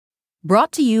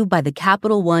Brought to you by the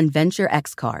Capital One Venture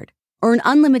X card. Earn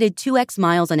unlimited 2x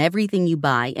miles on everything you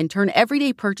buy and turn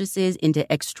everyday purchases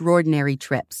into extraordinary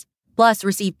trips. Plus,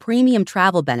 receive premium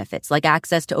travel benefits like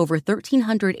access to over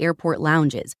 1,300 airport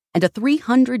lounges and a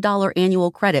 $300 annual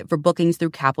credit for bookings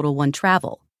through Capital One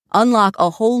Travel. Unlock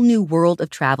a whole new world of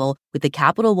travel with the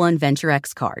Capital One Venture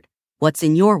X card. What's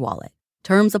in your wallet?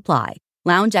 Terms apply.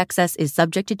 Lounge access is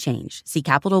subject to change. See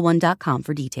CapitalOne.com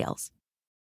for details.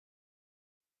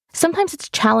 Sometimes it's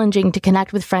challenging to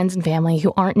connect with friends and family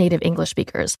who aren't native English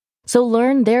speakers. So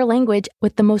learn their language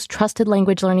with the most trusted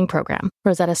language learning program,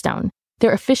 Rosetta Stone.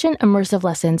 Their efficient, immersive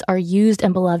lessons are used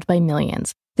and beloved by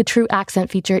millions. The True Accent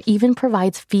feature even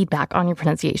provides feedback on your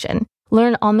pronunciation.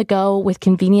 Learn on the go with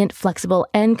convenient, flexible,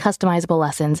 and customizable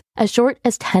lessons as short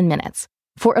as 10 minutes.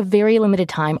 For a very limited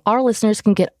time, our listeners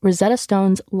can get Rosetta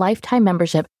Stone's lifetime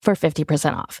membership for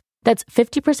 50% off. That's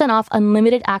 50% off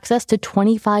unlimited access to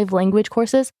 25 language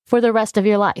courses for the rest of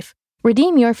your life.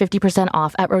 Redeem your 50%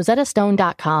 off at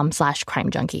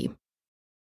rosettastone.com/crimejunkie.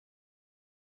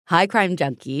 Hi, Crime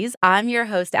Junkies. I'm your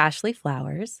host, Ashley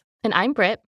Flowers. And I'm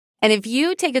Britt. And if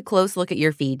you take a close look at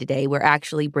your feed today, we're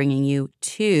actually bringing you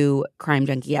 2 Crime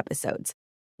Junkie episodes.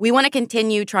 We want to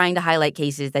continue trying to highlight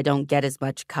cases that don't get as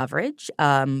much coverage,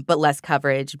 but less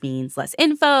coverage means less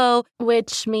info.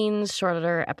 Which means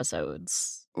shorter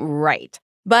episodes. Right.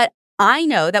 But I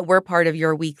know that we're part of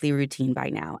your weekly routine by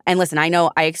now. And listen, I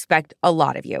know I expect a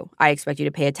lot of you. I expect you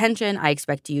to pay attention. I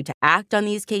expect you to act on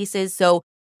these cases. So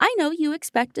I know you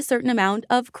expect a certain amount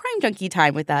of Crime Junkie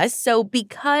time with us. So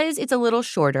because it's a little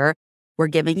shorter, we're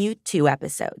giving you 2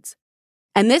 episodes.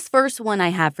 And this first one I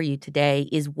have for you today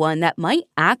is one that might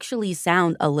actually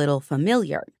sound a little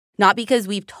familiar. Not because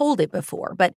we've told it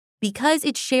before, but because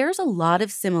it shares a lot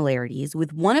of similarities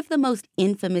with one of the most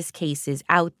infamous cases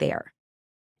out there.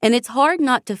 And it's hard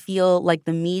not to feel like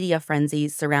the media frenzy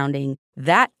surrounding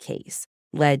that case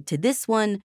led to this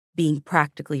one being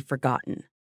practically forgotten.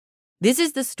 This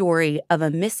is the story of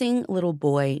a missing little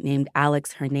boy named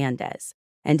Alex Hernandez.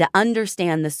 And to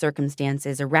understand the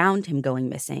circumstances around him going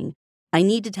missing, I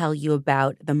need to tell you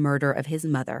about the murder of his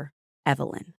mother,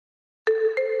 Evelyn.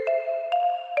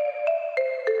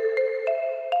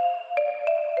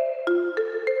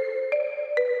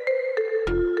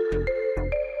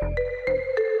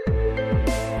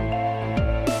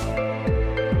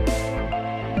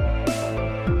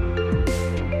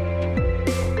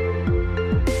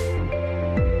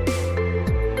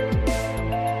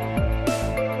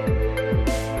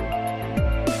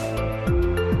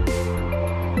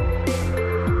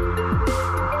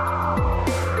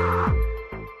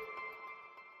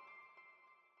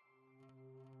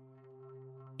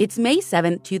 It's May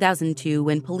 7, 2002,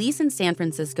 when police in San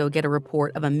Francisco get a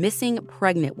report of a missing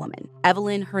pregnant woman,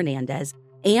 Evelyn Hernandez,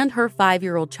 and her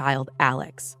 5-year-old child,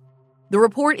 Alex. The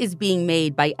report is being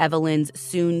made by Evelyn's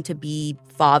soon-to-be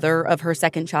father of her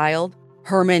second child,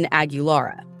 Herman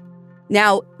Aguilara.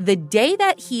 Now, the day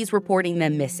that he's reporting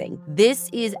them missing, this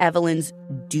is Evelyn's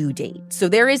due date, so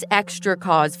there is extra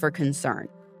cause for concern.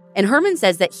 And Herman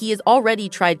says that he has already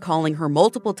tried calling her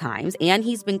multiple times, and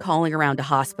he's been calling around to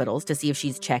hospitals to see if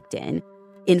she's checked in.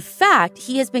 In fact,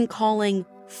 he has been calling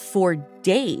for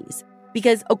days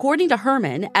because, according to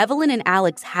Herman, Evelyn and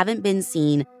Alex haven't been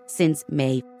seen since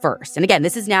May 1st. And again,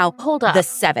 this is now the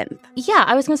 7th. Yeah,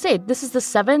 I was going to say, this is the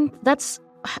 7th?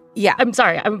 Yeah. I'm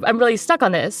sorry, I'm really stuck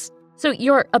on this. So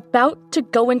you're about to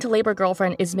go into labor,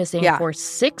 girlfriend is missing for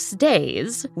 6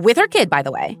 days. With her kid, by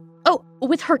the way. Oh,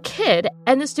 with her kid,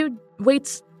 and this dude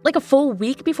waits like a full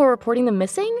week before reporting them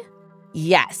missing?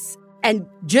 Yes. And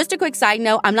just a quick side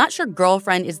note, I'm not sure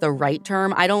girlfriend is the right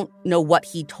term. I don't know what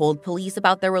he told police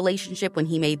about their relationship when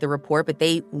he made the report, but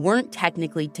they weren't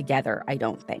technically together, I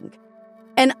don't think.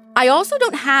 And I also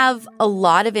don't have a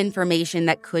lot of information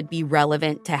that could be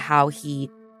relevant to how he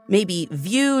maybe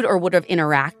viewed or would have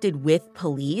interacted with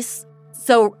police.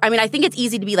 So, I mean, I think it's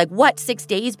easy to be like, what, 6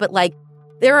 days? But like,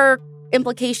 there are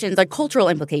implications, like cultural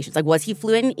implications. Like, was he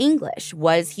fluent in English?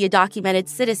 Was he a documented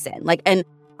citizen? Like, and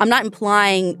I'm not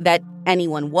implying that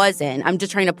anyone wasn't. I'm just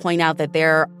trying to point out that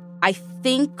there, I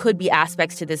think, could be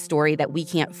aspects to this story that we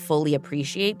can't fully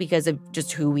appreciate because of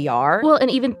just who we are. Well,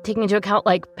 and even taking into account,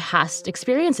 like, past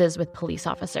experiences with police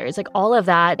officers. Like, all of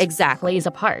that plays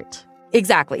a part.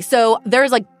 Exactly. So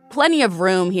there's, like, plenty of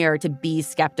room here to be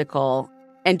skeptical.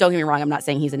 And don't get me wrong, I'm not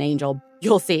saying he's an angel.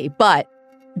 You'll see. But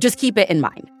just keep it in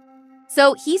mind.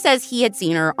 So he says he had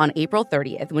seen her on April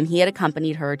 30th when he had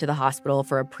accompanied her to the hospital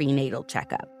for a prenatal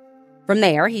checkup. From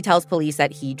there, he tells police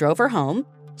that he drove her home.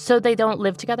 So they don't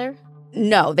live together?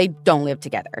 No, they don't live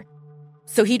together.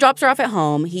 So he drops her off at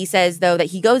home. He says, though, that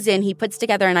he goes in, he puts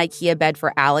together an IKEA bed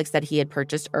for Alex that he had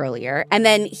purchased earlier. And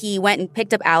then he went and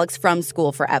picked up Alex from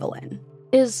school for Evelyn.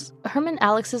 Is Herman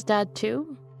Alex's dad,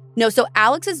 too? No, so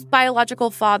Alex's biological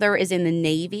father is in the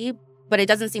Navy, but it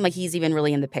doesn't seem like he's even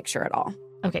really in the picture at all.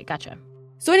 Okay, gotcha.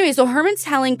 So anyway, so Herman's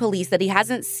telling police that he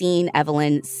hasn't seen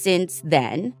Evelyn since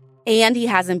then, and he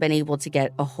hasn't been able to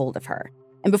get a hold of her.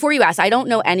 And before you ask, I don't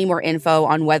know any more info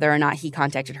on whether or not he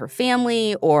contacted her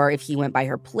family or if he went by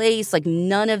her place. Like,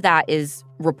 none of that is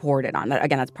reported on.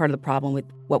 Again, that's part of the problem with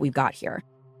what we've got here.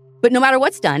 But no matter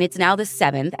what's done, it's now the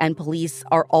 7th, and police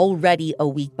are already a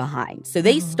week behind. So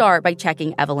they start by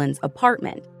checking Evelyn's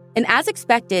apartment. And as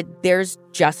expected, there's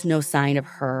just no sign of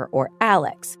her or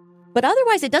Alex. But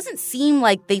otherwise, it doesn't seem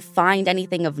like they find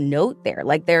anything of note there.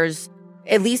 Like, there's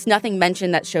at least nothing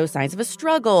mentioned that shows signs of a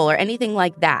struggle or anything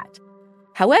like that.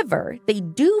 However, they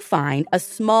do find a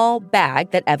small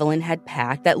bag that Evelyn had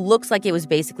packed that looks like it was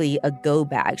basically a go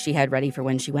bag she had ready for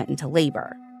when she went into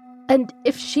labor. And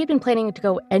if she had been planning to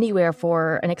go anywhere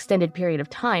for an extended period of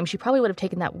time, she probably would have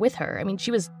taken that with her. I mean,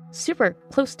 she was super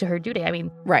close to her due date. I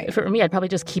mean, right. If it were me, I'd probably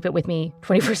just keep it with me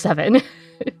 24/7.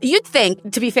 You'd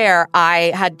think, to be fair,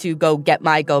 I had to go get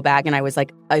my go bag, and I was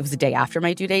like, it was the day after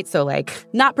my due date, so like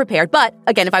not prepared. But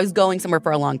again, if I was going somewhere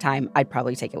for a long time, I'd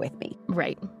probably take it with me.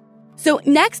 Right. So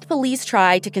next, police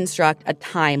try to construct a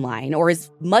timeline, or as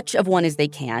much of one as they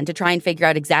can, to try and figure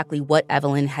out exactly what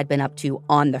Evelyn had been up to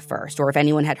on the 1st, or if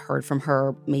anyone had heard from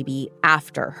her maybe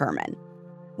after Herman.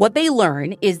 What they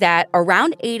learn is that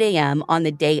around 8 a.m. on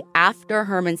the day after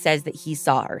Herman says that he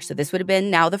saw her, so this would have been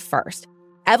now the 1st,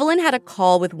 Evelyn had a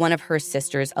call with one of her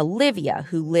sisters, Olivia,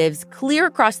 who lives clear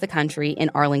across the country in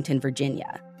Arlington,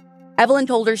 Virginia. Evelyn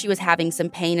told her she was having some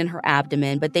pain in her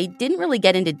abdomen, but they didn't really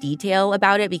get into detail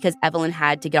about it because Evelyn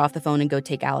had to get off the phone and go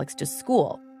take Alex to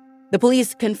school. The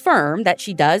police confirm that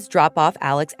she does drop off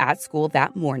Alex at school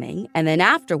that morning, and then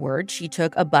afterward, she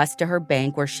took a bus to her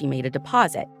bank where she made a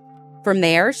deposit. From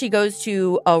there, she goes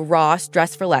to a Ross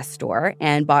Dress for Less store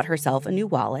and bought herself a new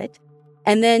wallet.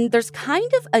 And then there's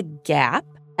kind of a gap.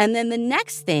 And then the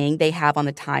next thing they have on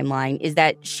the timeline is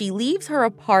that she leaves her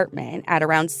apartment at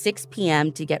around 6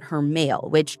 p.m. to get her mail,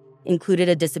 which included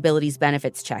a disability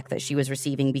benefits check that she was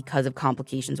receiving because of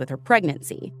complications with her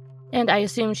pregnancy. And I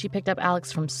assume she picked up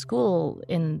Alex from school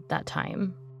in that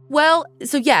time. Well,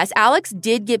 so yes, Alex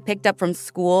did get picked up from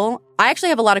school. I actually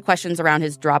have a lot of questions around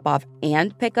his drop-off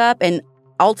and pickup, and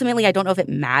ultimately, I don't know if it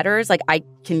matters. Like, I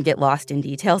can get lost in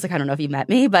details. Like, I don't know if you met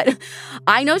me, but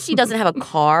I know she doesn't have a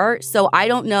car, so I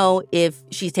don't know if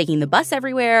she's taking the bus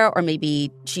everywhere, or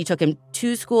maybe she took him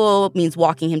to school, means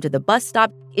walking him to the bus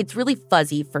stop. It's really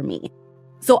fuzzy for me.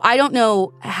 So I don't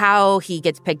know how he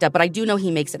gets picked up, but I do know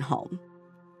he makes it home.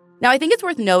 Now, I think it's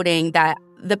worth noting that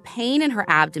the pain in her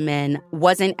abdomen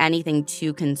wasn't anything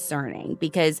too concerning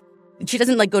because she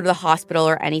doesn't go to the hospital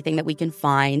or anything that we can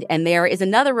find. And there is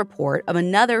another report of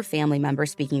another family member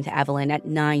speaking to Evelyn at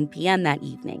 9 p.m. that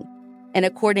evening. And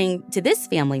according to this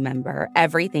family member,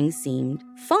 everything seemed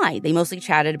fine. They mostly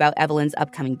chatted about Evelyn's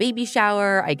upcoming baby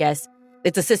shower. I guess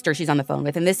it's a sister she's on the phone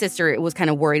with. And this sister was kind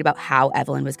of worried about how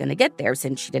Evelyn was going to get there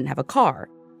since she didn't have a car.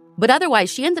 But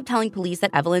otherwise, she ends up telling police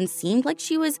that Evelyn seemed like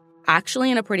she was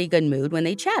actually in a pretty good mood when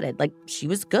they chatted. Like, she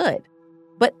was good.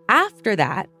 But after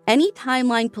that, any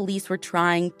timeline police were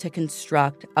trying to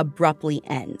construct abruptly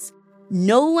ends.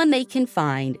 No one they can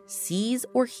find sees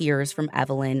or hears from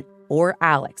Evelyn or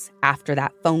Alex after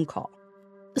that phone call.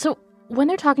 So when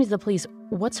they're talking to the police,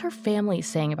 what's her family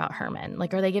saying about Herman?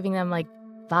 Like, are they giving them,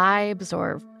 vibes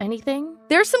or anything?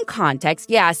 There's some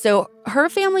context, yeah. So her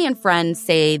family and friends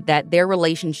say that their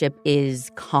relationship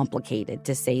is complicated,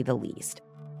 to say the least.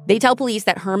 They tell police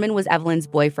that Herman was Evelyn's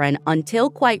boyfriend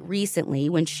until quite recently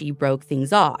when she broke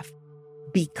things off,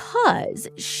 because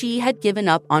she had given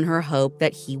up on her hope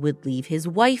that he would leave his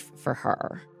wife for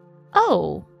her.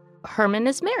 Oh, Herman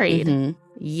is married. Mm-hmm.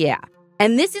 Yeah.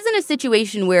 And this isn't a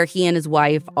situation where he and his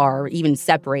wife are even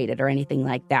separated or anything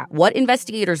like that. What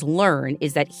investigators learn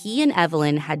is that he and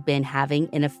Evelyn had been having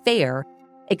an affair,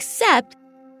 except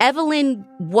Evelyn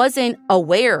wasn't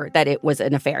aware that it was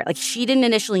an affair. She didn't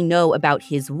initially know about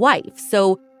his wife.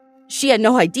 So she had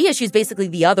no idea. She was basically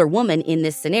the other woman in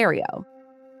this scenario.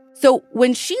 So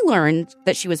when she learned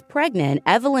that she was pregnant,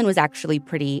 Evelyn was actually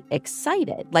pretty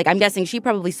excited. I'm guessing she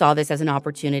probably saw this as an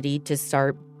opportunity to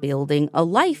start building a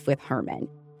life with Herman.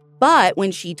 But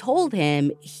when she told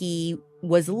him, he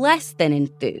was less than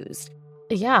enthused.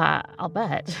 Yeah, I'll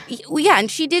bet. Yeah,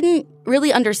 and she didn't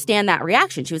really understand that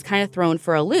reaction. She was kind of thrown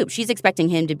for a loop. She's expecting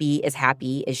him to be as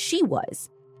happy as she was.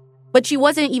 But she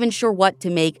wasn't even sure what to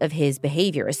make of his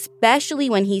behavior, especially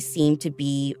when he seemed to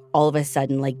be all of a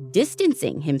sudden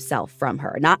distancing himself from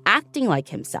her, not acting like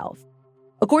himself.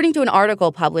 According to an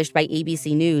article published by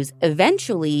ABC News,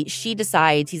 eventually she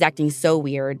decides he's acting so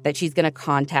weird that she's going to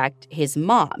contact his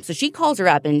mom. So she calls her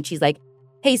up and she's like,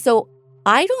 hey, so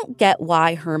I don't get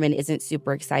why Herman isn't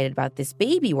super excited about this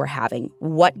baby we're having.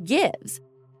 What gives?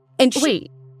 And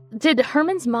Wait, did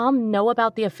Herman's mom know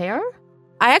about the affair?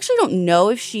 I actually don't know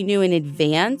if she knew in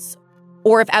advance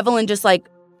or if Evelyn just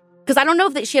because I don't know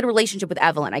if she had a relationship with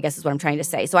Evelyn, I guess is what I'm trying to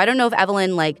say. So I don't know if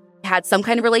Evelyn had some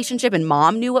kind of relationship and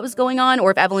mom knew what was going on, or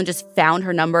if Evelyn just found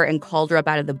her number and called her up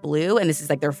out of the blue and this is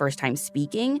their first time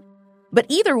speaking. But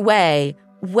either way,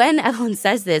 when Evelyn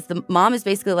says this, the mom is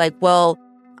basically well,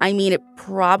 I mean, it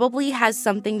probably has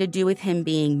something to do with him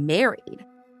being married,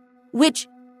 which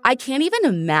I can't even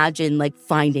imagine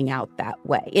finding out that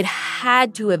way. It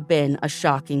had to have been a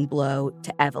shocking blow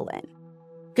to Evelyn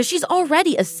because she's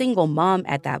already a single mom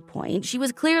at that point. She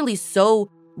was clearly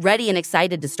so ready and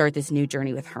excited to start this new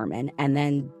journey with Herman, and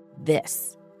then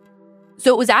this.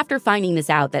 So it was after finding this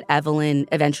out that Evelyn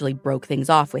eventually broke things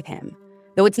off with him,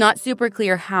 though it's not super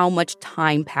clear how much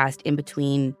time passed in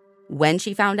between when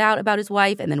she found out about his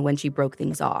wife and then when she broke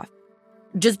things off.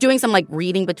 Just doing some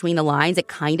reading between the lines, it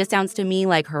kind of sounds to me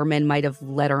like Herman might have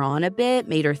led her on a bit,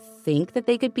 made her think that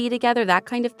they could be together, that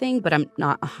kind of thing, but I'm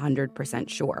not 100%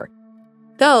 sure.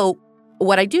 Though,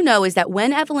 what I do know is that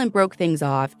when Evelyn broke things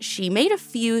off, she made a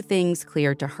few things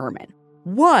clear to Herman.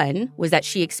 One was that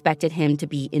she expected him to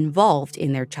be involved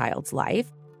in their child's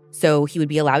life, so he would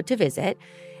be allowed to visit,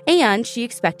 and she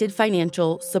expected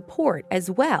financial support as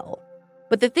well.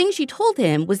 But the thing she told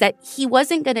him was that he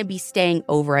wasn't going to be staying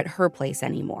over at her place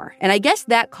anymore. And I guess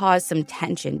that caused some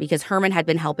tension because Herman had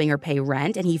been helping her pay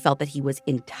rent and he felt that he was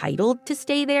entitled to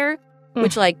stay there,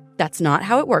 which that's not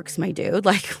how it works, my dude.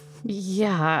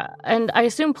 Yeah, and I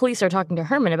assume police are talking to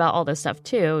Herman about all this stuff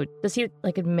too. Does he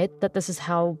admit that this is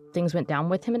how things went down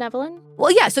with him and Evelyn?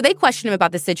 Well, yeah, so they question him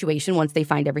about the situation once they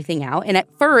find everything out. And at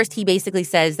first, he basically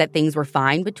says that things were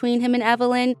fine between him and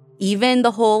Evelyn, even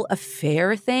the whole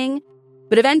affair thing.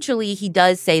 But eventually, he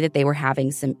does say that they were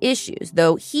having some issues,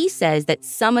 though he says that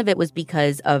some of it was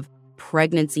because of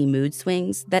pregnancy mood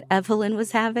swings that Evelyn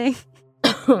was having.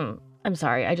 I'm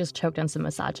sorry, I just choked on some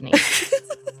misogyny.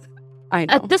 I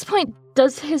know. At this point,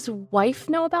 does his wife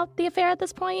know about the affair at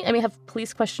this point? I mean, have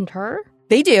police questioned her?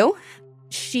 They do.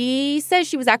 She says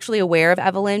she was actually aware of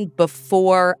Evelyn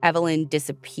before Evelyn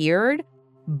disappeared,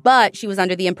 but she was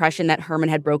under the impression that Herman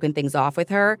had broken things off with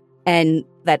her and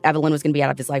that Evelyn was going to be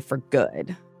out of his life for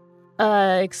good.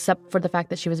 Except for the fact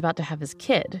that she was about to have his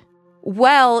kid.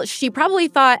 Well, she probably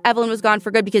thought Evelyn was gone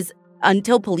for good because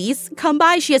until police come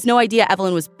by, she has no idea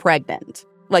Evelyn was pregnant.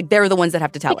 They're the ones that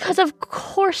have to tell her. Because of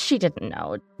course she didn't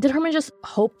know. Did Herman just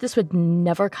hope this would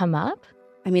never come up?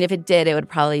 I mean, if it did, it would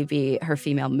probably be her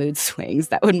female mood swings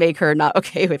that would make her not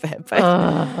okay with it. But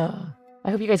I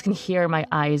hope you guys can hear my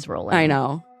eyes rolling. I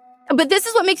know. But this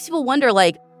is what makes people wonder,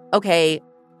 okay,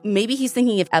 maybe he's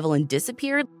thinking if Evelyn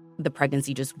disappeared, the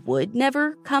pregnancy just would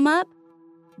never come up.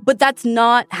 But that's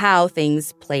not how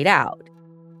things played out.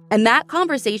 And that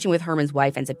conversation with Herman's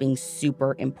wife ends up being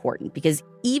super important because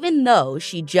even though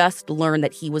she just learned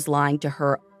that he was lying to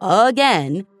her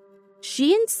again,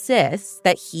 she insists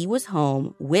that he was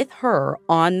home with her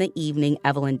on the evening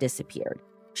Evelyn disappeared.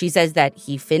 She says that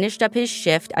he finished up his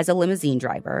shift as a limousine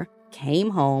driver, came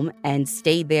home, and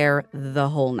stayed there the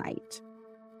whole night.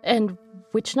 And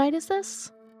which night is this?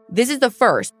 This is the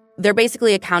first. They're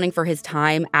basically accounting for his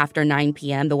time after 9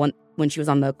 p.m., the one when she was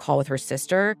on the call with her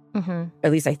sister. Mm-hmm.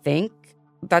 At least I think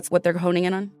that's what they're honing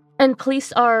in on. And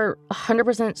police are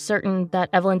 100% certain that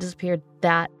Evelyn disappeared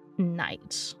that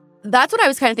night. That's what I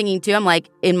was kind of thinking, too. I'm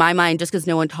in my mind, just because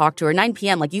no one talked to her, 9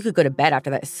 p.m., you could go to bed after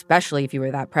that, especially if you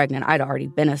were that pregnant. I'd already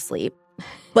been asleep.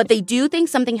 But they do think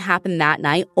something happened that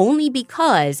night only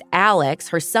because Alex,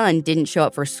 her son, didn't show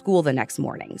up for school the next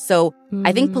morning. So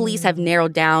I think police have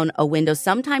narrowed down a window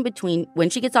sometime between when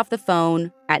she gets off the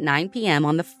phone at 9 p.m.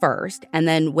 on the 1st and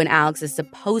then when Alex is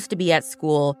supposed to be at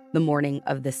school the morning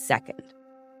of the 2nd.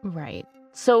 Right.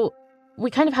 So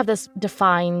we kind of have this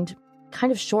defined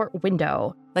kind of short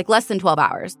window. Less than 12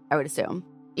 hours, I would assume.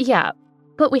 Yeah,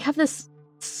 but we have this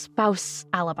spouse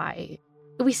alibi.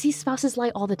 We see spouses lie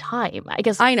all the time. I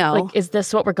guess. I know. Is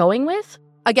this what we're going with?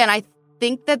 Again, I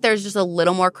think that there's just a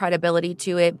little more credibility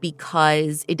to it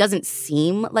because it doesn't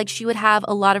seem like she would have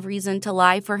a lot of reason to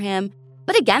lie for him.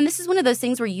 But again, this is one of those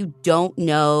things where you don't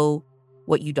know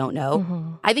what you don't know.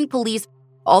 Mm-hmm. I think police,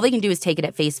 all they can do is take it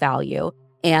at face value.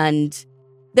 And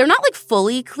they're not like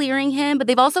fully clearing him, but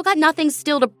they've also got nothing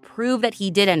still to prove that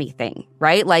he did anything,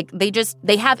 right? Like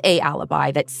they have a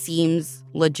alibi that seems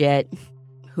legit.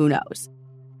 Who knows?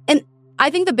 And I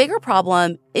think the bigger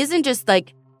problem isn't just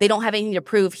like they don't have anything to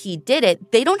prove he did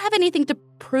it. They don't have anything to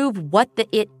prove what the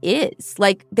it is.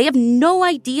 Like they have no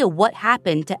idea what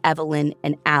happened to Evelyn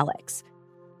and Alex.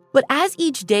 But as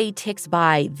each day ticks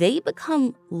by, they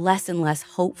become less and less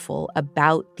hopeful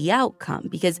about the outcome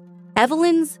because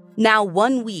Evelyn's now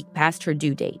 1 week past her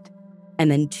due date,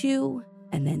 and then 2,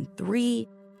 and then 3,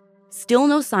 still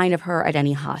no sign of her at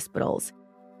any hospitals.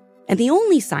 And the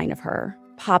only sign of her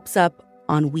pops up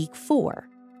on week 4.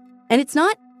 And it's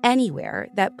not anywhere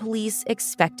that police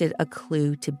expected a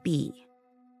clue to be.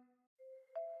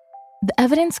 The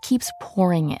evidence keeps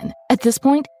pouring in. At this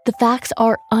point, the facts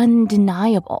are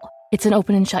undeniable. It's an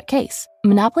open and shut case.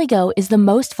 Monopoly Go is the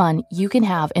most fun you can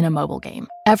have in a mobile game.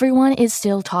 Everyone is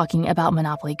still talking about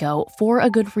Monopoly Go for a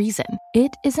good reason.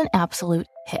 It is an absolute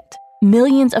hit.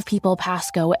 Millions of people pass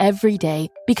Go every day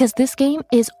because this game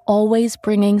is always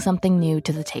bringing something new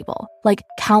to the table. Like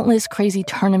countless crazy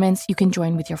tournaments you can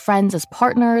join with your friends as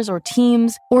partners or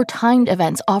teams, or timed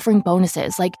events offering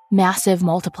bonuses like massive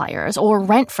multipliers or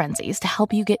rent frenzies to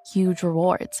help you get huge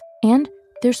rewards. And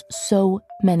there's so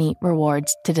many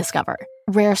rewards to discover.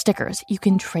 Rare stickers you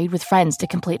can trade with friends to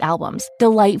complete albums,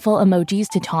 delightful emojis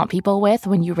to taunt people with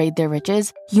when you raid their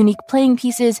riches, unique playing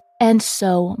pieces, and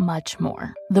so much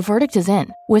more. The verdict is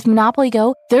in. With Monopoly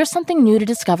Go, there's something new to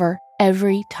discover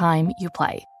every time you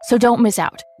play. So don't miss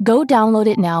out. Go download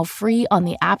it now free on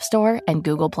the App Store and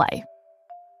Google Play.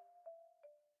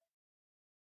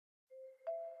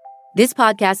 This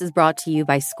podcast is brought to you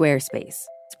by Squarespace.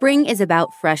 Spring is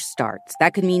about fresh starts.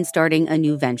 That could mean starting a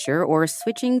new venture or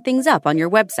switching things up on your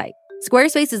website.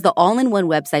 Squarespace is the all-in-one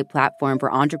website platform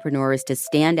for entrepreneurs to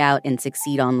stand out and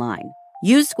succeed online.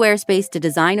 Use Squarespace to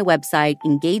design a website,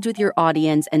 engage with your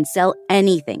audience, and sell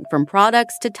anything from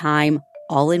products to time,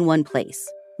 all in one place.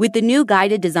 With the new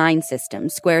guided design system,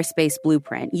 Squarespace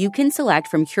Blueprint, you can select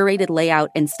from curated layout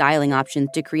and styling options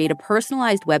to create a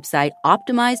personalized website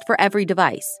optimized for every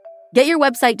device. Get your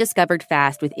website discovered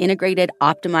fast with integrated,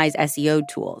 optimized SEO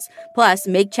tools. Plus,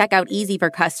 make checkout easy for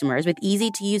customers with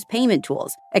easy-to-use payment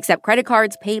tools. Accept credit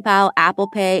cards, PayPal, Apple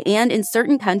Pay, and in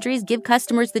certain countries, give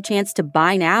customers the chance to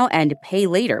buy now and pay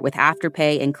later with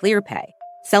Afterpay and ClearPay.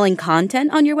 Selling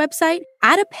content on your website?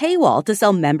 Add a paywall to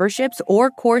sell memberships or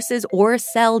courses or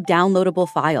sell downloadable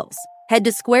files. Head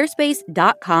to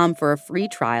squarespace.com for a free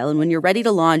trial, and when you're ready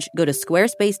to launch, go to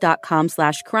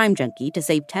squarespace.com/crimejunkie to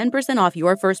save 10% off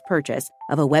your first purchase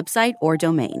of a website or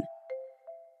domain.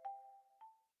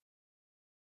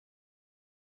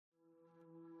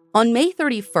 On May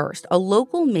 31st, a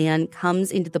local man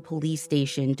comes into the police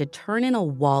station to turn in a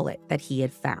wallet that he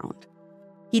had found.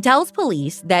 He tells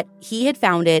police that he had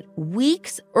found it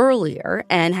weeks earlier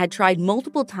and had tried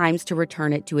multiple times to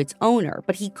return it to its owner,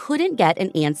 but he couldn't get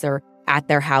an answer at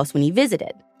their house when he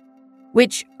visited.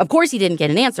 Which, of course, he didn't get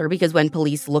an answer because when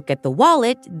police look at the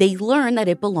wallet, they learn that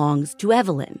it belongs to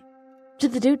Evelyn.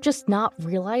 Did the dude just not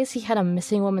realize he had a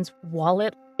missing woman's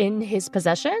wallet in his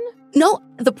possession? No,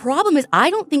 the problem is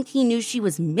I don't think he knew she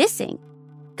was missing.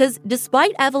 Because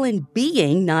despite Evelyn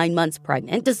being 9 months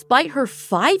pregnant, despite her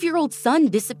 5-year-old son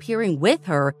disappearing with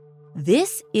her,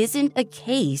 this isn't a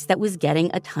case that was getting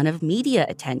a ton of media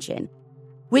attention.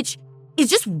 Which is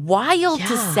just wild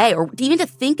to say or even to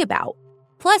think about.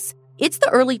 Plus, it's the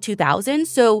early 2000s,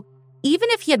 so even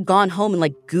if he had gone home and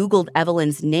Googled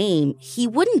Evelyn's name, he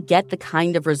wouldn't get the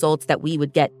kind of results that we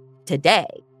would get today.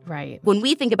 Right. When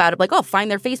we think about it, find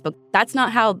their Facebook, that's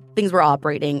not how things were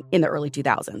operating in the early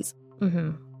 2000s.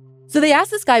 Mm-hmm. So they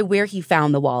asked this guy where he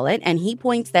found the wallet, and he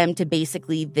points them to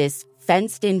basically this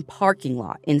fenced-in parking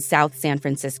lot in South San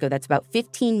Francisco that's about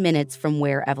 15 minutes from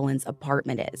where Evelyn's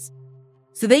apartment is.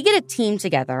 So they get a team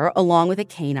together along with a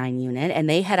canine unit, and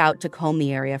they head out to comb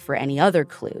the area for any other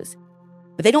clues.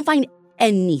 But they don't find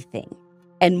anything.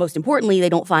 And most importantly, they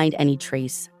don't find any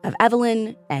trace of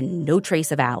Evelyn and no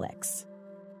trace of Alex.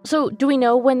 So do we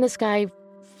know when this guy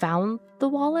found the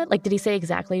wallet? Did he say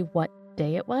exactly what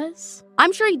day it was?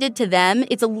 I'm sure he did to them.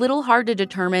 It's a little hard to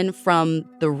determine from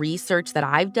the research that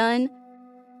I've done.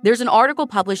 There's an article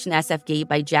published in SF Gate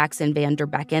by Jackson Van Der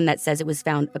Becken that says it was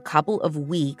found a couple of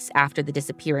weeks after the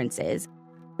disappearances.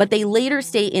 But they later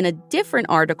state in a different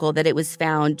article that it was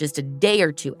found just a day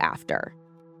or two after.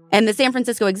 And the San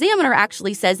Francisco Examiner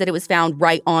actually says that it was found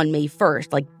right on May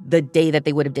 1st, the day that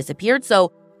they would have disappeared.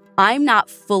 So I'm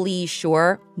not fully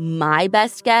sure. My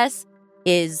best guess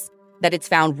is that it's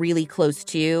found really close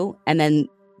to, and then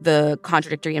the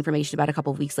contradictory information about a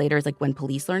couple of weeks later is when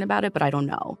police learn about it, but I don't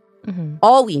know. Mm-hmm.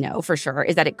 All we know for sure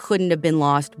is that it couldn't have been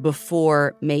lost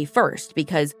before May 1st,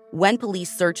 because when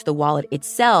police search the wallet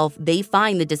itself, they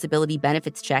find the disability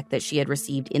benefits check that she had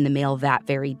received in the mail that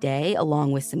very day,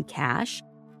 along with some cash.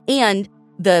 And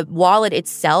the wallet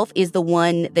itself is the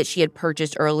one that she had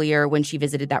purchased earlier when she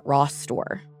visited that Ross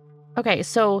store. Okay,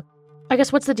 so I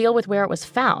guess what's the deal with where it was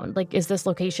found? Like, is this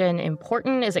location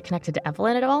important? Is it connected to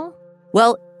Evelyn at all?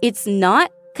 Well, it's not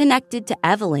connected to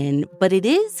Evelyn, but it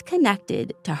is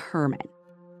connected to Herman.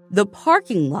 The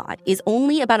parking lot is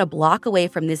only about a block away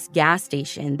from this gas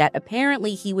station that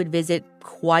apparently he would visit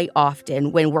quite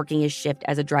often when working his shift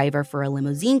as a driver for a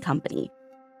limousine company,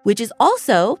 which is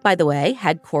also, by the way,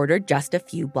 headquartered just a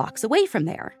few blocks away from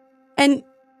there. And,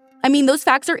 I mean, those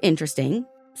facts are interesting.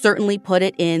 Certainly put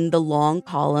it in the long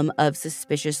column of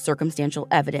suspicious circumstantial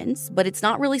evidence, but it's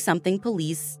not really something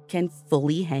police can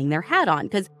fully hang their hat on,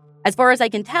 because as far as I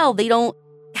can tell, they don't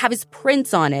have his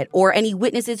prints on it or any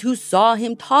witnesses who saw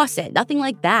him toss it. Nothing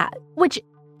like that. Which,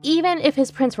 even if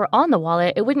his prints were on the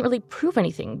wallet, it wouldn't really prove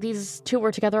anything. These two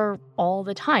were together all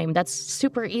the time. That's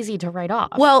super easy to write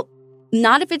off. Well,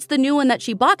 not if it's the new one that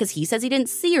she bought, because he says he didn't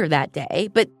see her that day.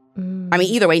 But, I mean,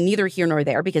 either way, neither here nor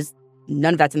there, because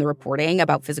none of that's in the reporting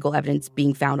about physical evidence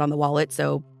being found on the wallet,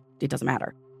 so it doesn't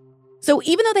matter. So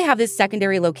even though they have this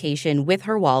secondary location with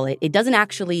her wallet, it doesn't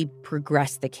actually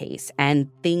progress the case, and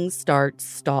things start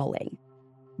stalling.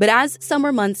 But as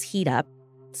summer months heat up,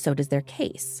 so does their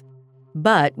case,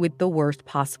 but with the worst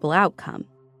possible outcome.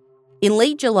 In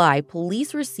late July,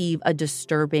 police receive a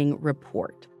disturbing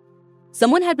report.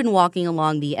 Someone had been walking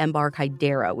along the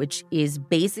Embarcadero, which is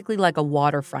basically like a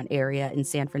waterfront area in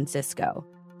San Francisco,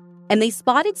 and they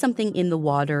spotted something in the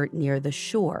water near the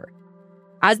shore.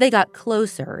 As they got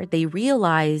closer, they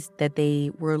realized that they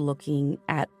were looking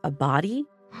at a body,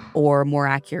 or more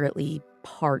accurately,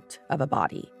 part of a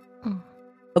body.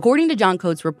 According to John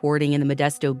Coates' reporting in the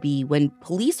Modesto Bee, when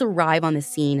police arrive on the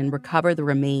scene and recover the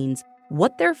remains,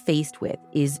 what they're faced with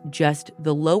is just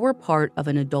the lower part of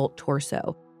an adult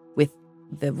torso, with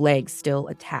the legs still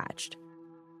attached.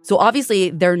 So obviously,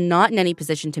 they're not in any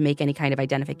position to make any kind of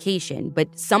identification,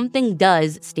 but something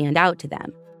does stand out to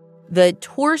them. The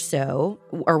torso,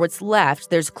 or what's left,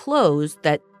 there's clothes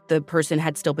that the person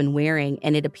had still been wearing,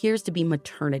 and it appears to be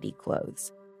maternity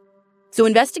clothes. So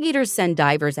investigators send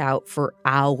divers out for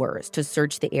hours to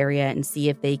search the area and see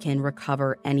if they can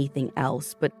recover anything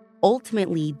else, but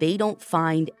ultimately, they don't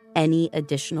find any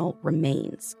additional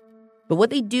remains. But what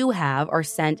they do have are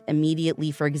sent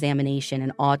immediately for examination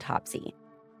and autopsy.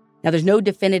 Now, there's no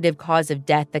definitive cause of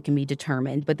death that can be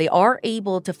determined, but they are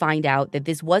able to find out that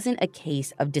this wasn't a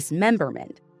case of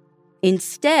dismemberment.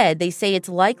 Instead, they say it's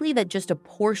likely that just a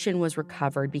portion was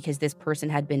recovered because this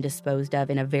person had been disposed of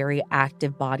in a very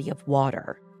active body of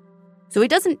water. So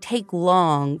it doesn't take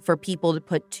long for people to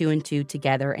put two and two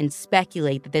together and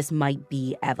speculate that this might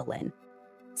be Evelyn.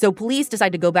 So police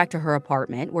decide to go back to her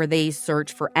apartment, where they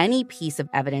search for any piece of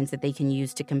evidence that they can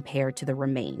use to compare to the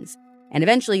remains. And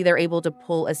eventually, they're able to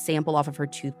pull a sample off of her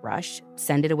toothbrush,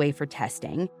 send it away for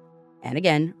testing. And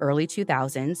again, early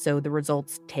 2000s, so the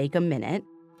results take a minute.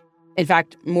 In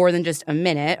fact, more than just a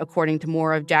minute. According to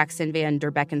more of Jackson Van Der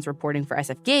Becken's reporting for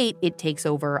SF Gate, it takes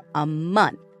over a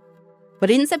month. But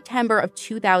in September of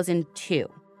 2002,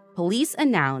 police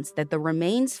announced that the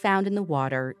remains found in the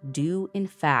water do, in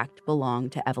fact, belong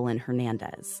to Evelyn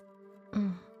Hernandez.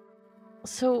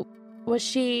 So was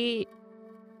she...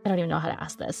 I don't even know how to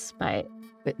ask this, but...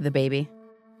 The baby?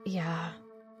 Yeah.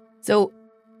 So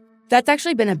that's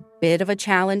actually been a bit of a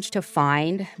challenge to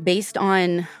find. Based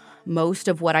on most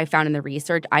of what I found in the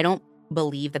research, I don't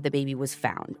believe that the baby was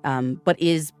found, but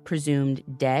is presumed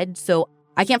dead. So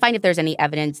I can't find if there's any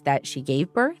evidence that she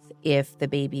gave birth, if the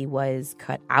baby was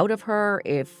cut out of her,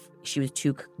 if she was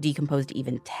too decomposed to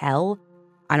even tell.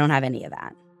 I don't have any of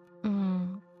that.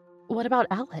 What about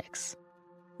Alex?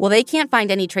 Well, they can't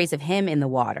find any trace of him in the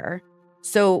water,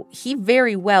 so he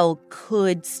very well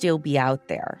could still be out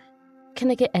there. Can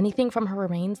they get anything from her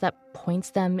remains that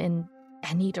points them in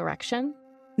any direction?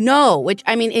 No, which,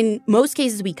 I mean, in most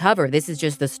cases we cover, this is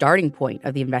just the starting point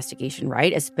of the investigation,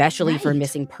 right? Especially for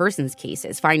missing persons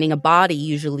cases. Finding a body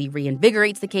usually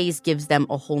reinvigorates the case, gives them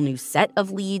a whole new set of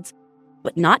leads,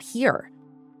 but not here.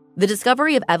 The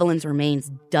discovery of Evelyn's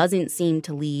remains doesn't seem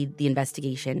to lead the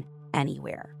investigation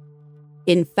anywhere.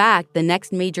 In fact, the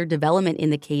next major development in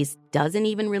the case doesn't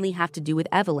even really have to do with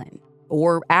Evelyn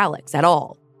or Alex at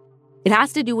all. It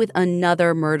has to do with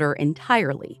another murder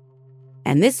entirely.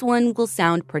 And this one will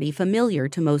sound pretty familiar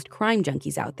to most crime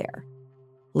junkies out there.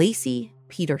 Laci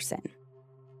Peterson.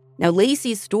 Now,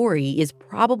 Lacey's story is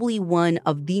probably one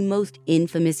of the most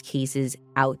infamous cases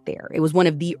out there. It was one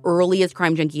of the earliest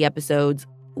Crime Junkie episodes,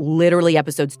 literally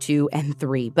episodes 2 and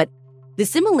 3. But the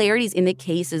similarities in the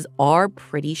cases are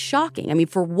pretty shocking. I mean,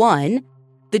 for one,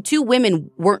 the two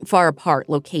women weren't far apart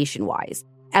location-wise.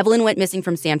 Evelyn went missing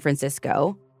from San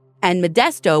Francisco, and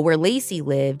Modesto, where Lacey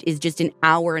lived, is just an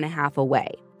hour and a half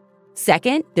away.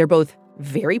 Second, they're both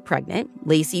very pregnant.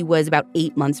 Lacey was about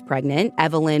 8 months pregnant.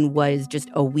 Evelyn was just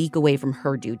a week away from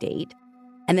her due date.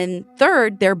 And then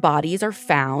third, their bodies are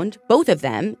found, both of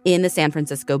them, in the San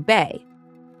Francisco Bay.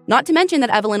 Not to mention that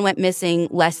Evelyn went missing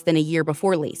less than a year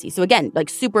before Lacey. So again, like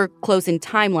super close in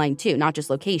timeline too, not just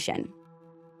location.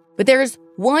 But there's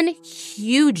one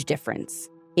huge difference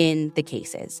in the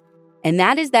cases. And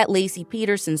that is that Lacey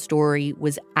Peterson's story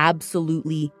was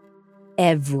absolutely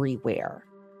everywhere.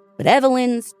 But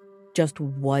Evelyn's just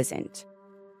wasn't.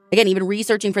 Again, even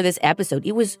researching for this episode,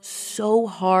 it was so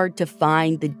hard to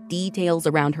find the details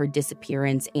around her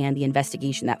disappearance and the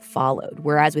investigation that followed.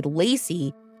 Whereas with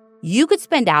Lacey, you could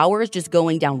spend hours just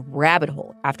going down rabbit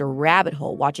hole after rabbit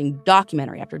hole, watching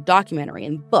documentary after documentary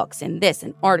and books and this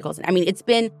and articles. I mean, it's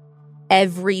been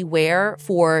everywhere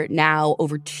for now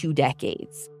over 2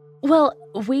 decades. Well,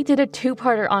 we did a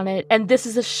 2-parter on it, and this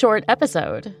is a short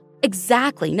episode.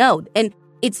 Exactly. No. And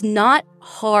it's not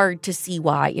hard to see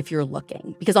why if you're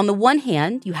looking. Because on the one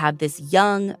hand, you have this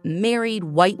young, married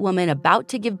white woman about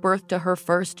to give birth to her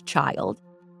first child.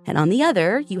 And on the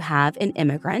other, you have an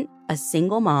immigrant, a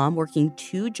single mom working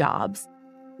 2 jobs.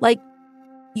 Like,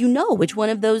 you know which one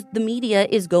of those the media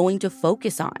is going to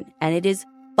focus on. And it is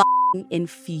f***ing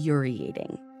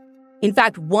infuriating. In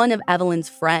fact, one of Evelyn's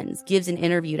friends gives an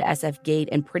interview to SF Gate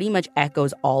and pretty much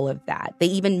echoes all of that. They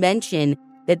even mention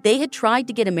that they had tried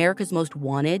to get America's Most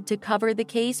Wanted to cover the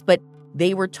case, but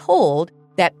they were told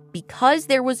that because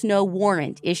there was no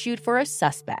warrant issued for a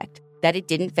suspect, that it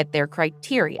didn't fit their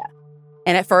criteria.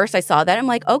 And at first I saw that, I'm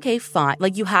like, okay, fine.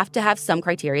 Like, you have to have some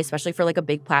criteria, especially for like a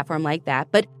big platform like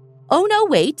that. But, oh no,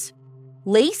 wait.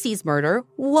 Lacey's murder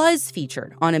was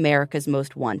featured on America's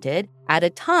Most Wanted at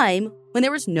a time when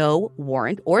there was no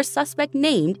warrant or suspect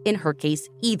named in her case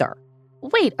either.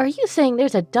 Wait, are you saying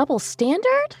there's a double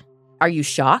standard? Are you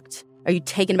shocked? Are you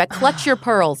taken aback? Clutch your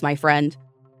pearls, my friend.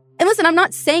 And listen, I'm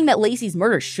not saying that Lacey's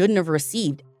murder shouldn't have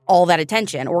received all that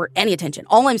attention or any attention.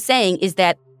 All I'm saying is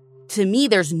that, to me,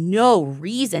 there's no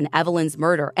reason Evelyn's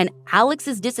murder and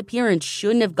Alex's disappearance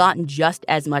shouldn't have gotten just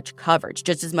as much coverage,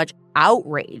 just as much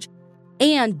outrage,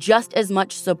 and just as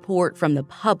much support from the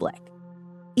public.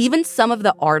 Even some of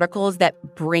the articles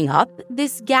that bring up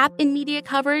this gap in media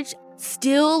coverage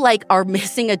still are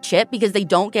missing a chip because they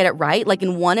don't get it right. Like,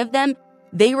 in one of them,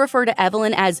 they refer to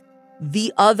Evelyn as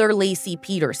the other Lacey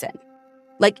Peterson.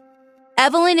 Like,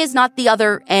 Evelyn is not the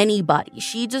other anybody.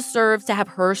 She deserves to have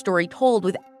her story told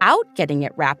without getting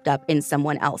it wrapped up in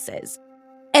someone else's.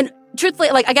 And truthfully,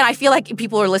 again, I feel like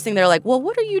people are listening. They're like, well,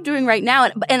 what are you doing right now?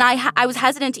 And I was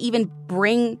hesitant to even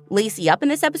bring Lacey up in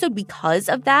this episode because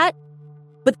of that.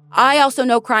 But I also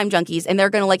know crime junkies, and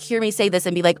they're going to hear me say this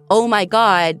and be like, oh my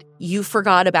God, you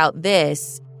forgot about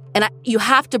this. And you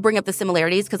have to bring up the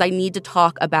similarities because I need to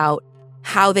talk about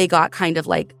how they got kind of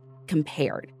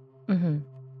compared. Mm-hmm.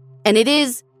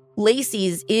 And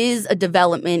Lacey's is a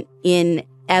development in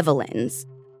Evelyn's.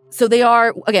 So they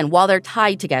are, again, while they're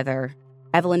tied together,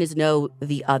 Evelyn is no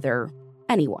the other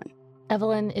anyone.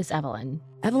 Evelyn is Evelyn.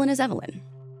 Evelyn is Evelyn.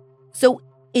 So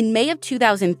in May of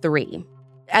 2003,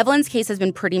 Evelyn's case has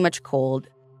been pretty much cold,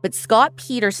 but Scott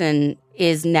Peterson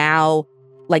is now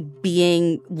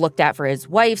being looked at for his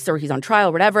wife's, or he's on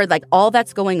trial, whatever, all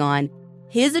that's going on.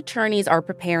 His attorneys are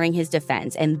preparing his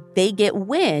defense, and they get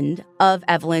wind of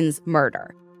Evelyn's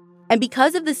murder. And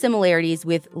because of the similarities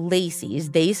with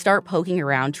Lacey's, they start poking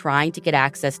around trying to get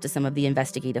access to some of the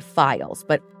investigative files.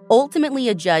 But ultimately,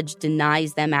 a judge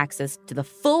denies them access to the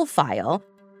full file.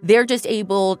 They're just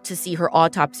able to see her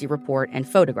autopsy report and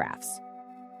photographs.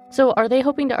 So are they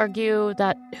hoping to argue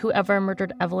that whoever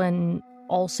murdered Evelyn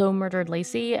also murdered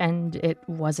Lacey and it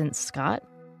wasn't Scott?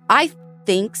 I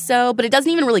think so, but it doesn't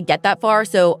even really get that far.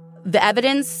 So the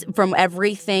evidence from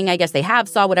everything I guess they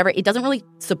saw, whatever, it doesn't really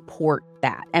support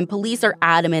that. And police are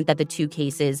adamant that the two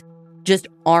cases just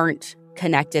aren't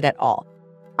connected at all.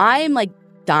 I'm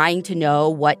dying to know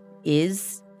what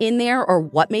is in there or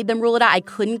what made them rule it out. I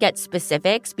couldn't get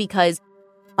specifics because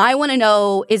I want to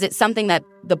know, is it something that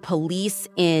the police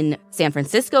in San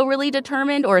Francisco really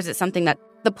determined, or is it something that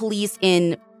the police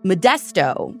in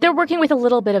Modesto? They're working with a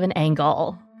little bit of an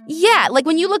angle. Yeah,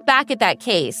 when you look back at that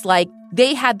case,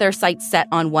 they had their sights set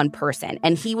on one person,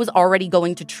 and he was already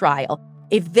going to trial.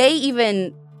 If they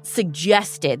even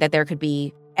suggested that there could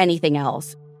be anything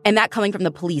else, and that coming from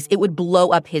the police, it would blow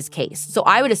up his case. So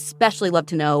I would especially love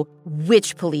to know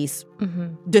which police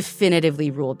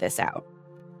definitively ruled this out.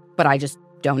 But I just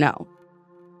don't know.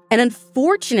 And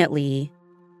unfortunately,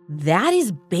 that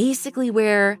is basically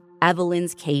where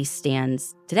Evelyn's case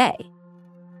stands today.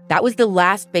 That was the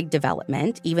last big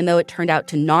development, even though it turned out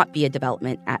to not be a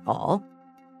development at all.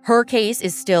 Her case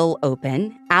is still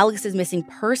open. Alex's missing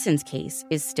persons case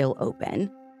is still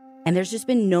open. And there's just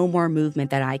been no more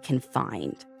movement that I can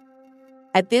find.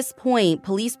 At this point,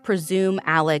 police presume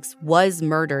Alex was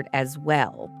murdered as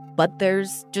well, but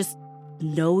there's just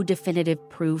no definitive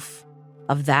proof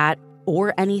of that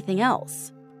or anything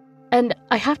else. And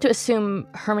I have to assume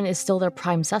Herman is still their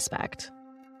prime suspect.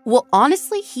 Well,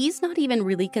 honestly, he's not even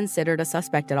really considered a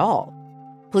suspect at all.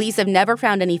 Police have never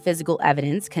found any physical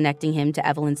evidence connecting him to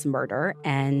Evelyn's murder,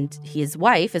 and his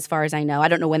wife, as far as I know, I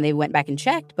don't know when they went back and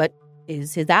checked, but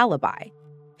is his alibi.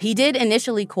 He did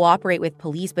initially cooperate with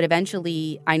police, but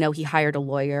eventually, I know he hired a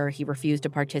lawyer. He refused to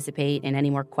participate in any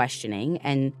more questioning,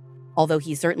 and although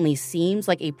he certainly seems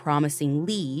like a promising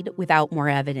lead, without more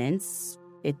evidence,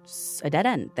 it's a dead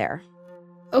end there.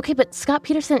 Okay, but Scott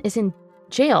Peterson is in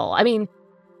jail. I mean,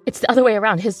 it's the other way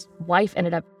around. His wife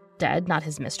ended up dead, not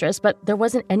his mistress, but there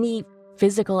wasn't any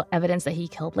physical evidence that he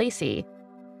killed Lacey.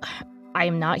 I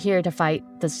am not here to fight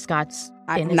the Scott's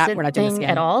innocent thing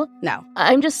at all. No.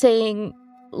 I'm just saying,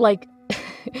 like,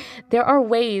 there are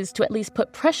ways to at least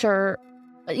put pressure,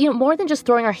 more than just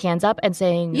throwing our hands up and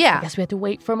saying, I guess we have to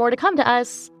wait for more to come to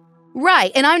us.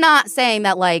 Right. And I'm not saying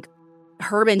that, like,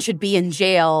 Herman should be in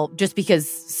jail just because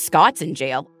Scott's in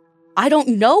jail. I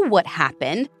don't know what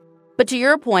happened. But to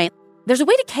your point, there's a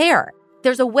way to care.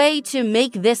 There's a way to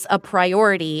make this a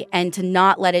priority and to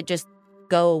not let it just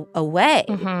go away.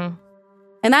 Mm-hmm.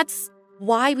 And that's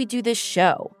why we do this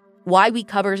show, why we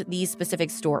cover these specific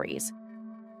stories.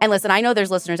 And listen, I know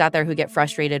there's listeners out there who get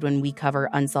frustrated when we cover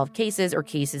unsolved cases or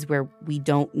cases where we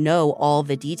don't know all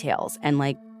the details. And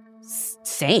like,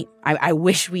 same. I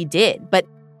wish we did, but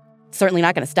certainly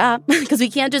not going to stop because we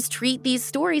can't just treat these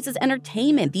stories as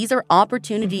entertainment. These are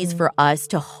opportunities for us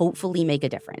to hopefully make a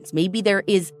difference. Maybe there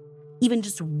is even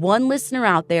just one listener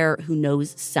out there who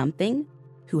knows something,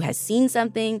 who has seen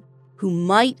something, who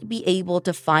might be able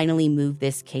to finally move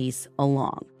this case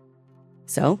along.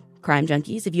 So, Crime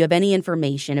Junkies, if you have any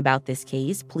information about this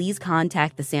case, please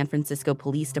contact the San Francisco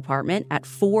Police Department at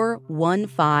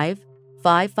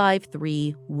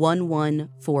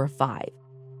 415-553-1145.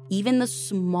 Even the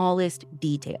smallest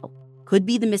detail could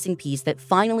be the missing piece that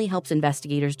finally helps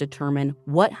investigators determine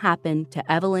what happened to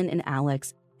Evelyn and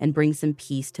Alex and bring some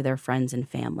peace to their friends and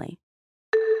family.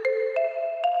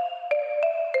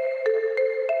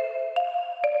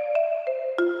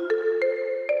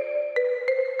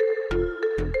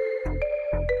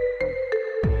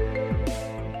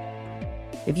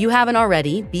 If you haven't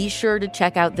already, be sure to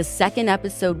check out the second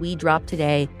episode we dropped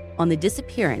today on the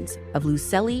disappearance of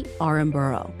Lucely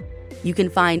Aramburu. You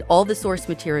can find all the source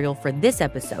material for this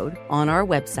episode on our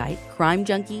website,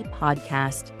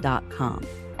 crimejunkiepodcast.com.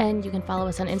 And you can follow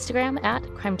us on Instagram at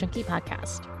Crime Junkie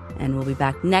Podcast. And we'll be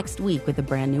back next week with a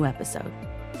brand new episode.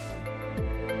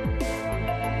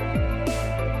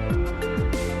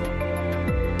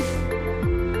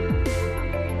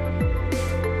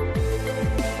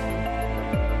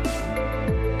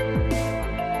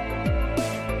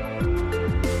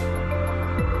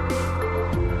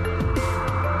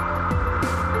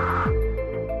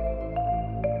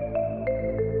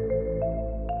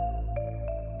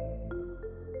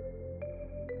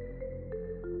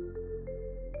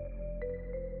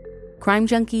 Crime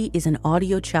Junkie is an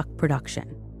Audio Chuck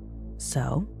production.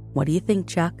 So, what do you think,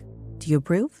 Chuck? Do you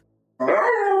approve?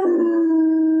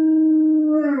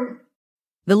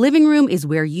 The living room is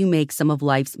where you make some of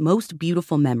life's most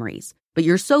beautiful memories, but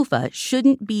your sofa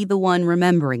shouldn't be the one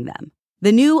remembering them.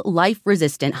 The new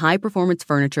life-resistant high-performance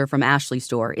furniture from Ashley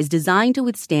Store is designed to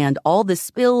withstand all the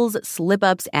spills,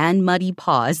 slip-ups, and muddy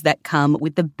paws that come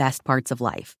with the best parts of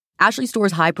life. Ashley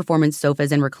Store's high-performance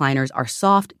sofas and recliners are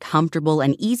soft, comfortable,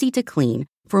 and easy to clean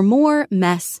for more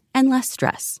mess and less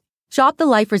stress. Shop the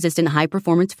life-resistant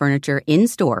high-performance furniture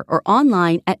in-store or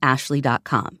online at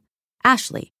ashley.com.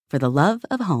 Ashley, for the love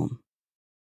of home.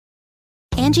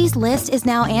 Angie's List is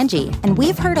now Angie, and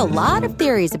we've heard a lot of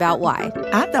theories about why.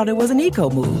 I thought it was an eco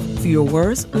move. Fewer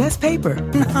words, less paper.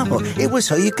 No, it was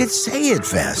so you could say it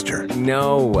faster.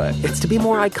 No, it's to be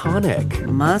more iconic.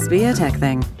 Must be a tech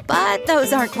thing. But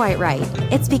those aren't quite right.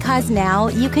 It's because now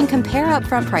you can compare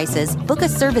upfront prices, book a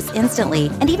service instantly,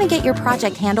 and even get your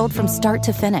project handled from start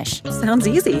to finish. Sounds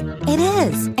easy. It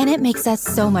is, and it makes us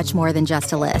so much more than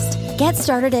just a list. Get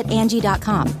started at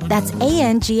Angie.com. That's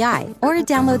ANGI, or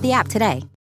download the app today.